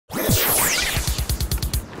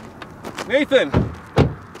Nathan,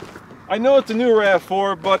 I know it's a new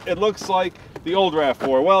RAV4, but it looks like the old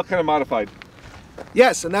RAV4, well, kind of modified.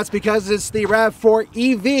 Yes, and that's because it's the RAV4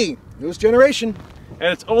 EV, newest generation.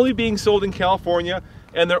 And it's only being sold in California,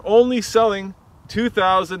 and they're only selling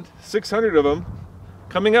 2,600 of them.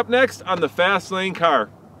 Coming up next on the Fast Lane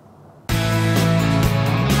Car.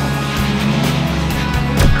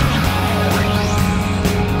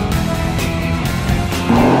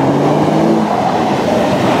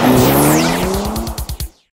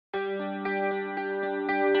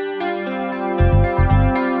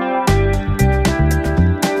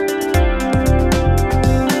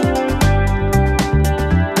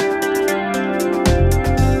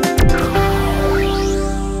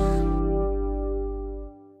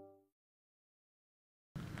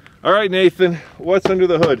 All right, Nathan, what's under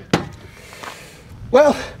the hood?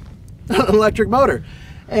 Well, an electric motor.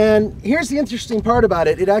 And here's the interesting part about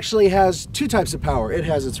it. It actually has two types of power. It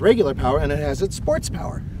has its regular power and it has its sports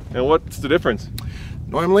power. And what's the difference?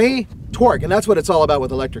 Normally, torque, and that's what it's all about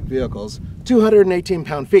with electric vehicles, 218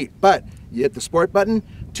 pound-feet. But you hit the sport button,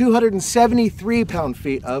 273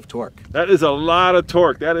 pound-feet of torque. That is a lot of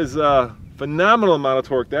torque. That is a phenomenal amount of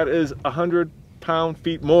torque. That is 100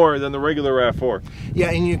 pound-feet more than the regular RAV4. Yeah,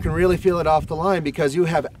 and you can really feel it off the line because you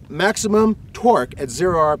have maximum torque at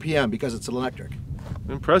 0 RPM because it's electric.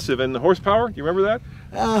 Impressive. And the horsepower, do you remember that?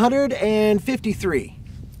 153.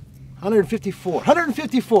 154.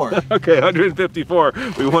 154. Okay, 154.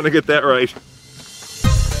 We want to get that right.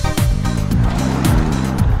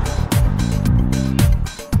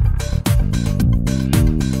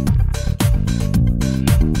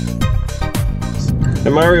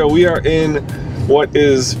 And Mario, we are in what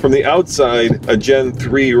is, from the outside, a Gen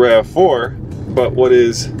 3 RAV4, but what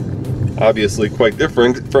is obviously quite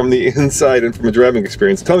different from the inside and from a driving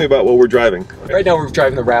experience. Tell me about what we're driving. Right now we're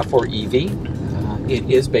driving the RAV4 EV. It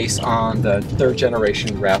is based on the 3rd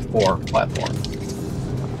generation RAV4 platform.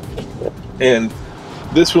 And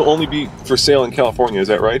this will only be for sale in California, is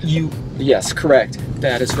that right? Yes, correct.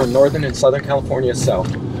 That is for Northern and Southern California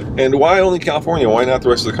South. And why only California? Why not the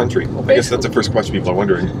rest of the country? Well, I guess that's the first question people are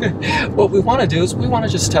wondering. What we want to do is we want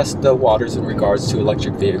to just test the waters in regards to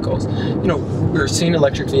electric vehicles. You know, we're seeing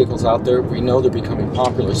electric vehicles out there. We know they're becoming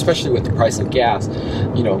popular, especially with the price of gas,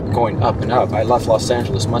 you know, going up and up. I left Los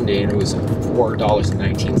Angeles Monday and it was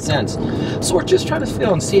 $4.19. So we're just trying to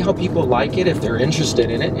feel and see how people like it, if they're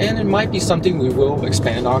interested in it, and it might be something we will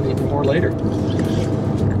expand on even more later.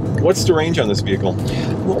 What's the range on this vehicle?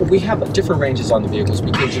 Well, we have different ranges on the vehicles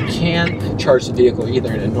because you can charge the vehicle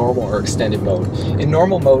either in a normal or extended mode. In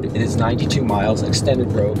normal mode, it is 92 miles. Extended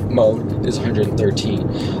mode is 113.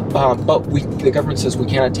 But the government says we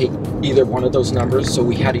cannot take either one of those numbers, so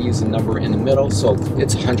we had to use a number in the middle, so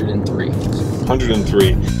it's 103.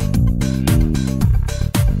 103.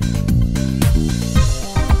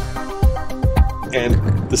 And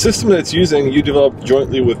the system that it's using, you developed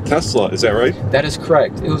jointly with Tesla, is that right? That is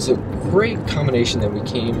correct. It was a great combination that we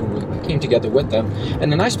came together with them.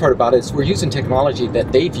 And the nice part about it is we're using technology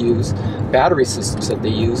that they've used, battery systems that they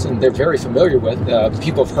use, and they're very familiar with.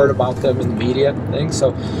 People have heard about them in the media and things,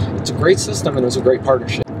 so it's a great system and it was a great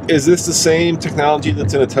partnership. Is this the same technology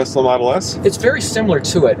that's in a Tesla Model S? It's very similar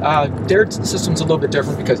to it. Their system's a little bit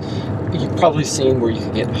different because you've probably seen where you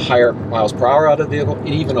can get higher miles per hour out of the vehicle and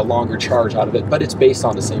even a longer charge out of it, but it's based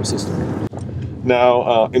on the same system.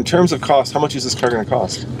 Now, in terms of cost, how much is this car going to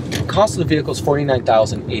cost? The cost of the vehicle is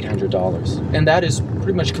 $49,800, and that is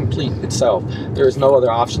pretty much complete itself. There is no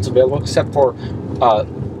other options available except for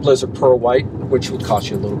Blizzard Pearl White, which would cost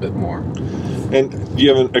you a little bit more. And do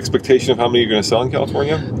you have an expectation of how many you're going to sell in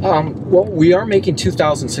California? Well, we are making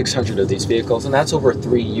 2,600 of these vehicles, and that's over a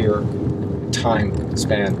 3-year time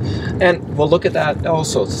span. And we'll look at that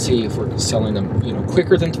also to see if we're selling them, you know,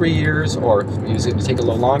 quicker than 3 years, or if it's going to take a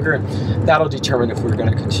little longer. And that'll determine if we're going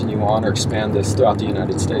to continue on or expand this throughout the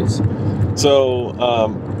United States. So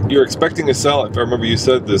you're expecting to sell, if I remember you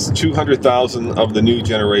said this, 200,000 of the new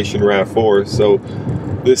generation RAV4. So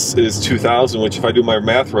this is 2,000, which if I do my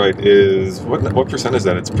math right is, what percent is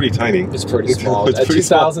that? It's pretty tiny. It's pretty small. It's At pretty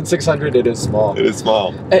 2,600, it is small. It is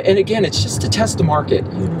small. And again, it's just to test the market,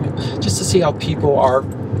 you know, just to see how people are,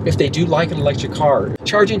 if they do like an electric car.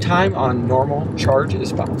 Charging time on normal charge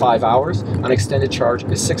is about 5 hours. On extended charge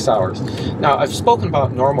is 6 hours. Now, I've spoken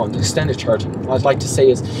about normal and extended charging. What I'd like to say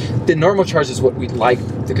is the normal charge is what we'd like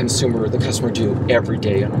the customer do every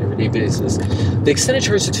day on an everyday basis. The extended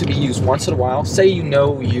charge is to be used once in a while. Say you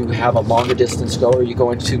know you have a longer distance to go, or you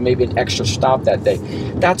go into maybe an extra stop that day.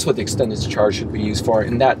 That's what the extended charge should be used for,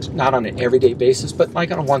 and that's not on an everyday basis, but like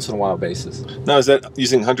on a once in a while basis. Now, is that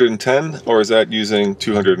using 110 or is that using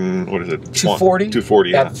 200? 200 and what is it? 240.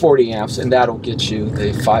 240. Yeah. At 40 amps, and that'll get you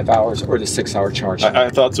the 5 hours or the 6-hour charge. I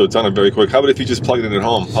thought so. It's on it very quick. How about if you just plugged it at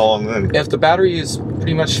home? How long then? If the battery is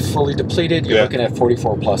pretty much fully depleted, you're looking at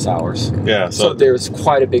 44 plus hours. Yeah. So there's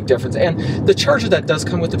quite a big difference. And the charger that does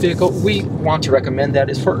come with the vehicle, we want to recommend that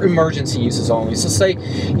is for emergency uses only. So say,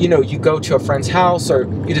 you know, you go to a friend's house or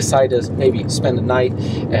you decide to maybe spend the night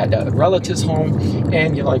at a relative's home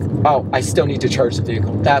and you're like, oh, I still need to charge the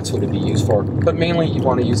vehicle. That's what it'd be used for. But mainly you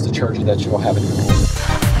want to use the charger that you will have in your home.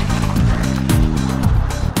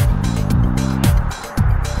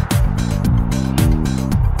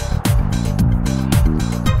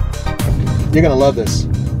 You're gonna love this.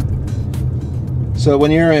 So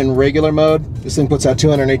when you're in regular mode, this thing puts out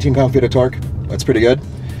 218 pound-feet of torque. That's pretty good.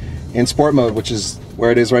 In sport mode, which is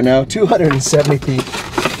where it is right now,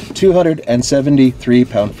 273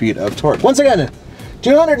 pound-feet of torque. Once again,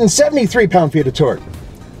 273 pound-feet of torque.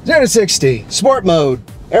 0 to 60, sport mode,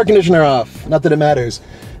 air conditioner off, not that it matters.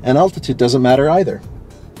 And altitude doesn't matter either.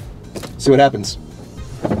 See what happens.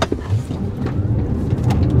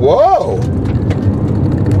 Whoa!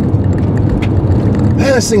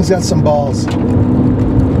 Man, this thing's got some balls.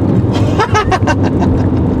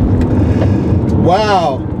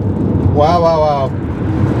 Wow. Wow, wow, wow.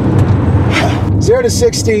 0 to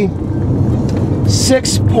 60,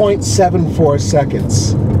 6.74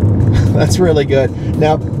 seconds. That's really good.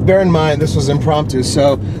 Now, bear in mind, this was impromptu,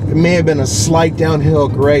 so it may have been a slight downhill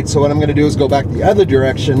grade. So what I'm going to do is go back the other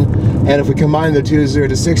direction, and if we combine the two 0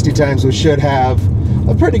 to 60 times, we should have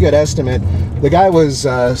a pretty good estimate. The guy was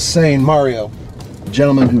saying, Mario, a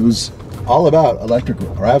gentleman who's all about electric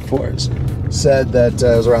RAV4s, said that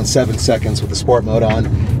it was around 7 seconds with the sport mode on.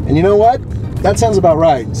 And you know what? That sounds about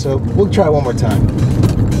right. So we'll try one more time.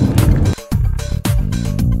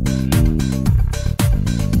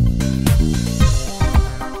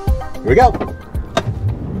 Here we go.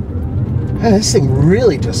 Man, this thing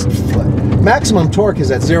really just maximum torque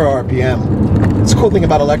is at 0 RPM. It's a cool thing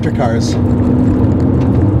about electric cars.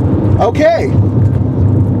 Okay.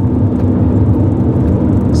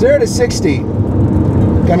 0 to 60.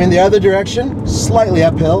 Coming the other direction, slightly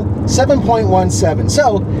uphill, 7.17.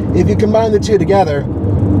 So if you combine the two together,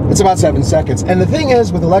 it's about 7 seconds. And the thing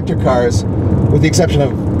is, with electric cars, with the exception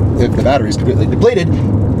of if the battery is completely depleted,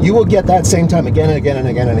 you will get that same time again and again and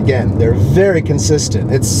again and again. They're very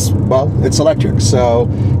consistent. It's electric, so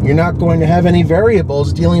you're not going to have any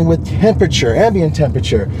variables dealing with temperature, ambient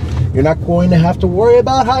temperature. You're not going to have to worry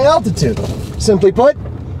about high altitude. Simply put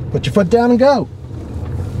your foot down and go.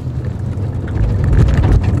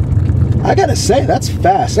 I gotta say, that's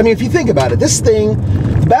fast. I mean, if you think about it, this thing,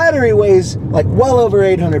 the battery weighs like well over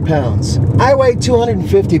 800 pounds. I weigh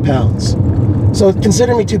 250 pounds. So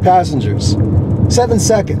consider me 2 passengers. 7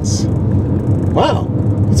 seconds. Wow,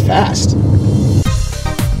 that's fast.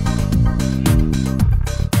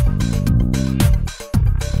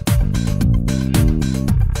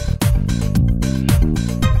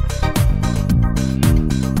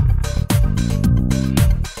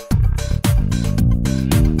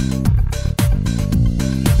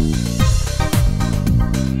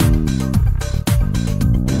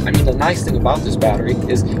 I mean, the nice thing about this battery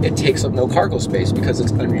is it takes up no cargo space because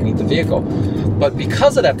it's underneath the vehicle. But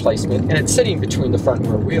because of that placement, and it's sitting between the front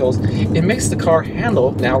and rear wheels, it makes the car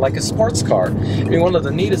handle now like a sports car. I mean, one of the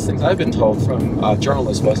neatest things I've been told from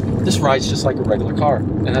journalists was, this rides just like a regular car.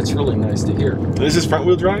 And that's really nice to hear. Is this front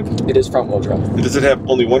wheel drive? It is front wheel drive. And does it have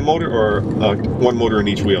only one motor or one motor in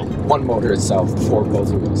each wheel? One motor itself for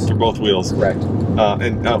both wheels. For both wheels. Correct.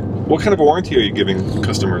 What kind of a warranty are you giving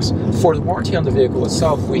customers? For the warranty on the vehicle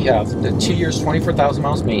itself, we have the 2 years, 24,000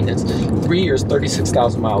 miles maintenance, 3 years,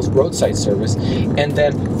 36,000 miles roadside service, and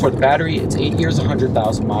then for the battery, it's 8 years,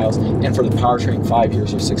 100,000 miles, and for the powertrain, 5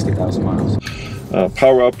 years or 60,000 miles.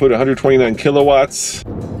 Power output, 129 kilowatts.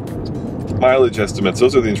 Mileage estimates,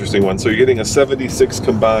 those are the interesting ones. So you're getting a 76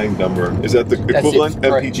 combined number. Is that the equivalent?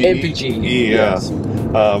 MPG? MPG, yeah. Yes.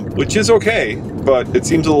 Which is okay, but it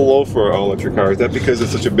seems a little low for an all-electric car. Is that because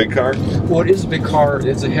it's such a big car? Well, it is a big car.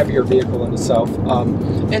 It's a heavier vehicle in itself.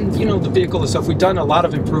 And, you know, the vehicle itself, we've done a lot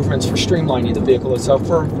of improvements for streamlining the vehicle itself,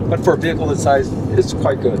 but for a vehicle this size, it's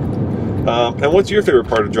quite good. And what's your favorite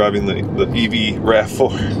part of driving the EV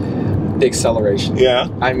RAV4? The acceleration. Yeah?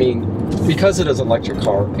 I mean, because it is an electric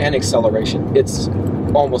car and acceleration, it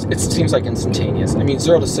seems like instantaneous. I mean,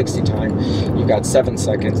 0 to 60 time, you got 7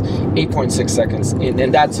 seconds, 8.6 seconds,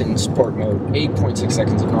 and that's in sport mode, 8.6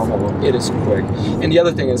 seconds in normal mode. It is quick. And the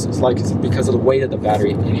other thing is because of the weight of the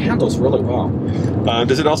battery, it handles really well.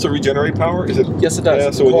 Does it also regenerate power? Yes, it does.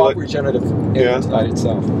 Yeah, So co-op regenerative inside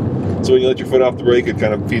itself. So when you let your foot off the brake, it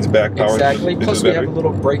kind of feeds back power. Exactly. Into Plus the we have a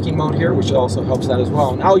little braking mode here, which also helps that as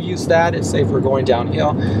well. And I'll use that if, say, if we're going downhill,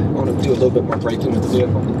 I want to do a little bit more braking with the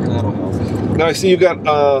vehicle, and that'll help. Now I see you've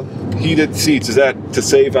got heated seats. Is that to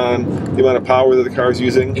save on the amount of power that the car is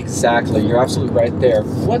using? Exactly. You're absolutely right there.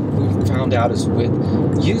 What we found out is with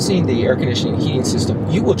using the air conditioning and heating system,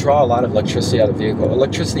 you will draw a lot of electricity out of the vehicle,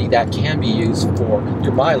 electricity that can be used for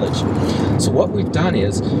your mileage. So what we've done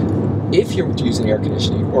is, if you're using air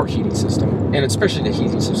conditioning or heating system, and especially the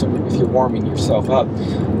heating system, if you're warming yourself up,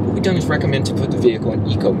 what we've done is recommend to put the vehicle in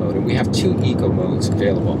eco mode, and we have 2 eco modes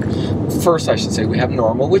available. First, I should say, we have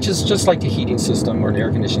normal, which is just like the heating system or an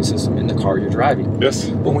air conditioning system in the car you're driving. Yes.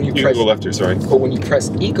 But when you can go left here, sorry. But when you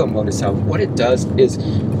press eco mode itself, what it does is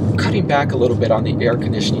cutting back a little bit on the air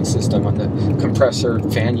conditioning system, on the compressor,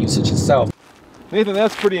 fan usage itself. Nathan,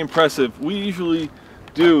 that's pretty impressive. We usually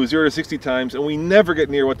do 0 to 60 times, and we never get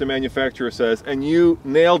near what the manufacturer says, and you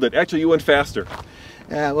nailed it. Actually, you went faster.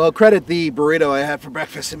 Yeah, well, credit the burrito I had for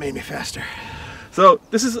breakfast. It made me faster. So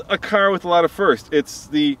this is a car with a lot of firsts. It's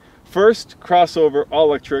the first crossover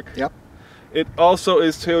all-electric. Yep. It also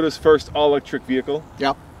is Toyota's first all-electric vehicle.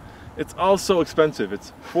 Yep. It's also expensive.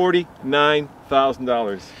 It's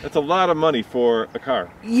 $49,000. That's a lot of money for a car.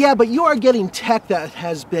 Yeah, but you are getting tech that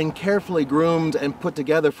has been carefully groomed and put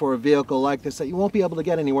together for a vehicle like this that you won't be able to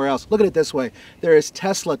get anywhere else. Look at it this way. There is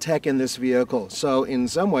Tesla tech in this vehicle. So in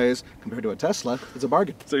some ways, compared to a Tesla, it's a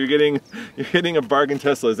bargain. So you're getting a bargain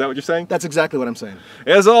Tesla. Is that what you're saying? That's exactly what I'm saying.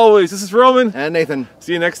 As always, this is Roman. And Nathan.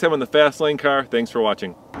 See you next time on the Fast Lane Car. Thanks for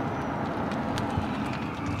watching.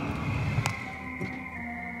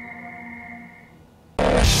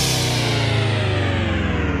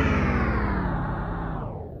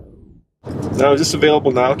 Now, is this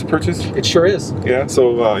available now to purchase? It sure is. Yeah,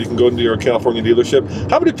 so you can go into your California dealership.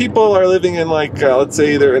 How many people are living in, like, let's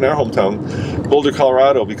say they're in our hometown, Boulder,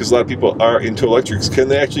 Colorado, because a lot of people are into electrics. Can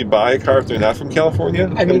they actually buy a car if they're not from California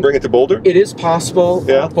and bring it to Boulder? It is possible,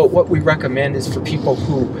 yeah. But what we recommend is for people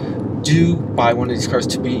who do buy one of these cars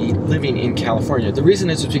to be living in California. The reason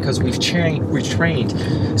is because we've trained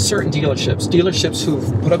certain dealerships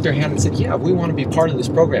who've put up their hand and said, yeah, we want to be part of this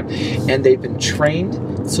program. And they've been trained,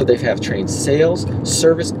 so they have trained sales,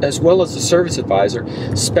 service, as well as a service advisor,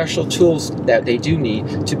 special tools that they do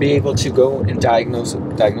need to be able to go and diagnose the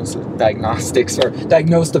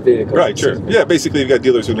vehicle. Right, sure. Yeah, basically you've got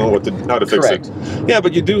dealers who know how to fix it. Yeah,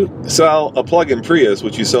 but you do sell a plug-in Prius,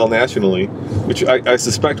 which you sell nationally, which I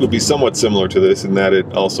suspect would be somewhat similar to this in that it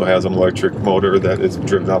also has an electric motor that is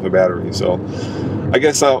driven off a battery. So I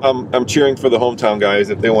guess I'm cheering for the hometown guys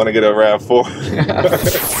if they want to get a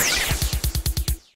RAV4.